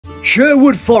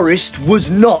Sherwood Forest was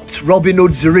not Robin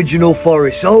Hood's original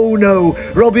forest. Oh no,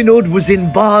 Robin Hood was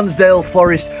in Barnsdale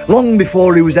Forest long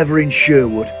before he was ever in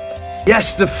Sherwood.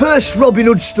 Yes, the first Robin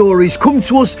Hood stories come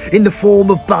to us in the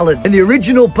form of ballads, and the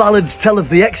original ballads tell of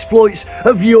the exploits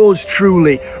of yours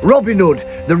truly, Robin Hood,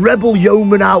 the rebel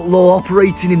yeoman outlaw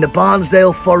operating in the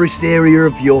Barnsdale Forest area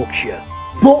of Yorkshire.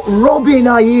 But Robin,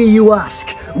 I hear you ask,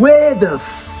 where the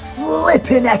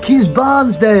flippin' heck is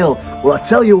Barnsdale? Well, I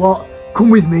tell you what, come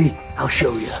with me, I'll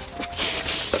show you.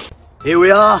 Here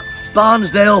we are,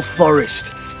 Barnsdale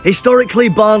Forest. Historically,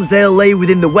 Barnsdale lay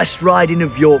within the West Riding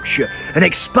of Yorkshire, an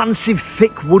expansive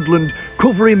thick woodland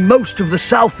covering most of the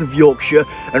south of Yorkshire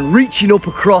and reaching up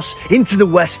across into the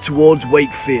west towards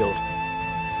Wakefield.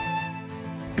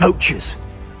 Poachers.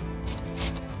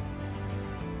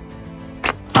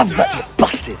 Have that, you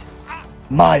bastard!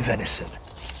 My venison.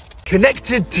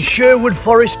 Connected to Sherwood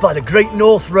Forest by the Great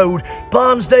North Road,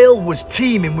 Barnsdale was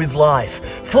teeming with life.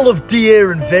 Full of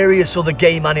deer and various other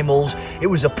game animals, it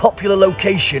was a popular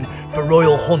location for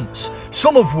royal hunts,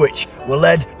 some of which were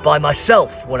led by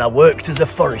myself when I worked as a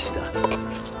forester.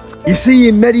 You see,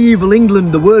 in medieval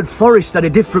England, the word forest had a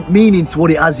different meaning to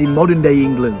what it has in modern day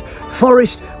England.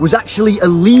 Forest was actually a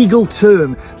legal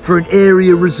term for an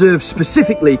area reserved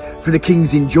specifically for the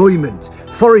king's enjoyment.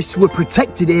 Forests were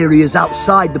protected areas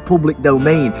outside the public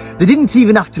domain. There didn't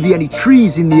even have to be any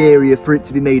trees in the area for it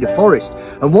to be made a forest.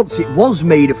 And once it was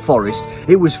made a forest,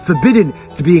 it was forbidden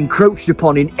to be encroached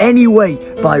upon in any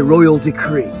way by royal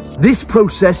decree. This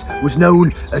process was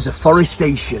known as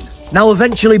afforestation. Now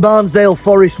eventually Barnsdale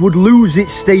Forest would lose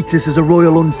its status as a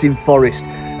royal hunting forest,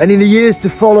 and in the years to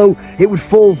follow it would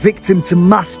fall victim to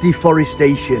mass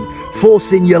deforestation,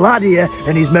 forcing your lad here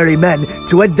and his merry men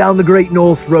to head down the Great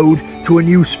North Road to a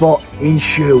new spot in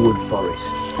Sherwood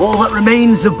Forest. All that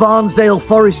remains of Barnsdale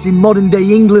Forest in modern day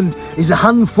England is a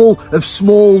handful of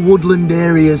small woodland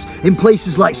areas in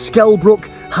places like Skelbrook,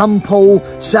 Hampole,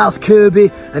 South Kirby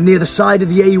and near the side of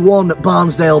the A1 at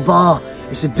Barnsdale Bar.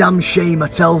 It's a damn shame, I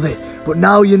tell thee, but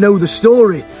now you know the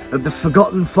story of the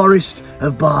forgotten forest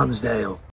of Barnsdale.